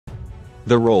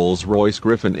The Rolls-Royce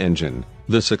Griffon engine,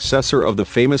 the successor of the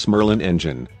famous Merlin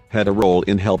engine, had a role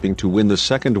in helping to win the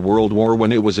Second World War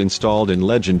when it was installed in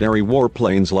legendary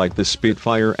warplanes like the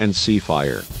Spitfire and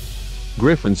Seafire.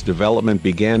 Griffon's development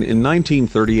began in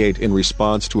 1938 in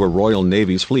response to a Royal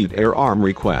Navy's Fleet Air Arm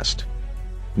request.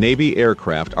 Navy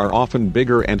aircraft are often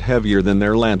bigger and heavier than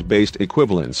their land-based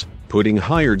equivalents, putting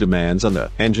higher demands on the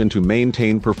engine to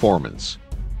maintain performance.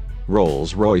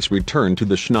 Rolls-Royce returned to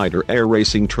the Schnider Air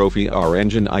Racing Trophy R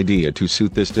engine idea to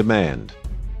suit this demand.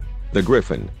 The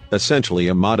Griffon, essentially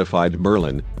a modified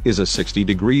Merlin, is a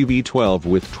 60-degree V12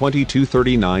 with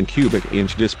 2239 cubic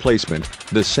inch displacement,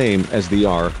 the same as the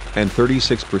R, and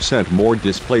 36% more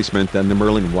displacement than the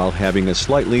Merlin while having a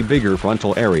slightly bigger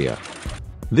frontal area.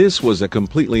 This was a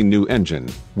completely new engine,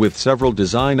 with several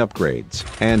design upgrades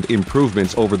and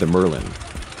improvements over the Merlin.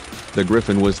 The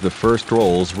Griffon was the first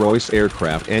Rolls-Royce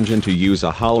aircraft engine to use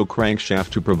a hollow crankshaft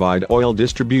to provide oil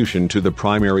distribution to the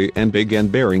primary and big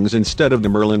end bearings instead of the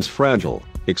Merlin's fragile,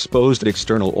 exposed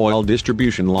external oil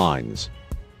distribution lines.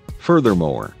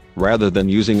 Furthermore, rather than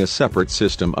using a separate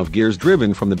system of gears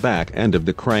driven from the back end of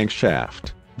the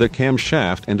crankshaft, the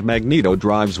camshaft and magneto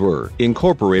drives were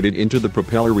incorporated into the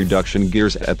propeller reduction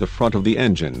gears at the front of the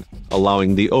engine,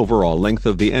 allowing the overall length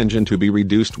of the engine to be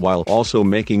reduced while also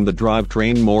making the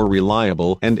drivetrain more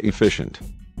reliable and efficient.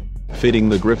 Fitting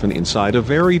the Griffon inside a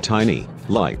very tiny,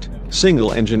 light,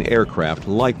 single-engine aircraft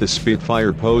like the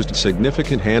Spitfire posed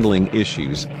significant handling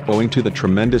issues, owing to the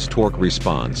tremendous torque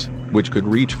response, which could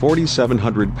reach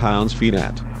 4,700 pounds-feet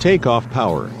at takeoff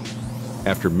power.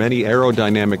 After many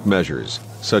aerodynamic measures,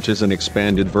 such as an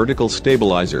expanded vertical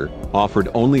stabilizer, offered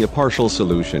only a partial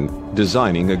solution,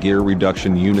 designing a gear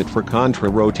reduction unit for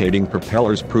contra-rotating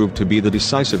propellers proved to be the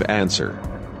decisive answer.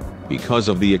 Because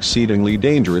of the exceedingly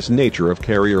dangerous nature of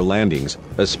carrier landings,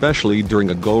 especially during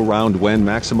a go-round when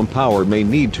maximum power may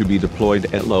need to be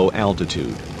deployed at low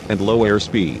altitude and low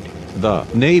airspeed, the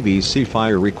Navy's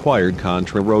Seafire required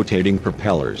contra-rotating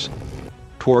propellers.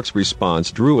 Torque's response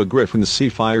drew a Griffon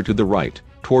Seafire to the right,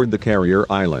 toward the carrier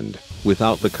island,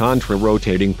 without the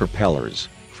contra-rotating propellers,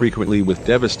 frequently with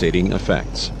devastating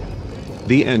effects.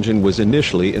 The engine was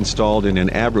initially installed in an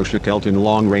Abruzzo-Skelton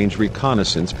long-range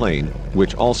reconnaissance plane,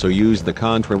 which also used the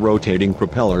contra-rotating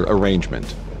propeller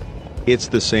arrangement. It's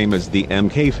the same as the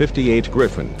Mk-58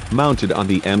 Griffon, mounted on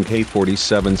the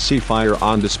Mk-47 Seafire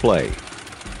on display.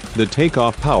 The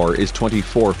takeoff power is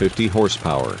 2450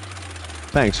 horsepower.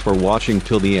 Thanks for watching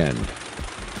till the end.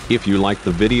 If you liked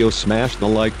the video, smash the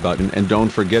like button and don't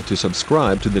forget to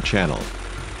subscribe to the channel.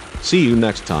 See you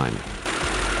next time.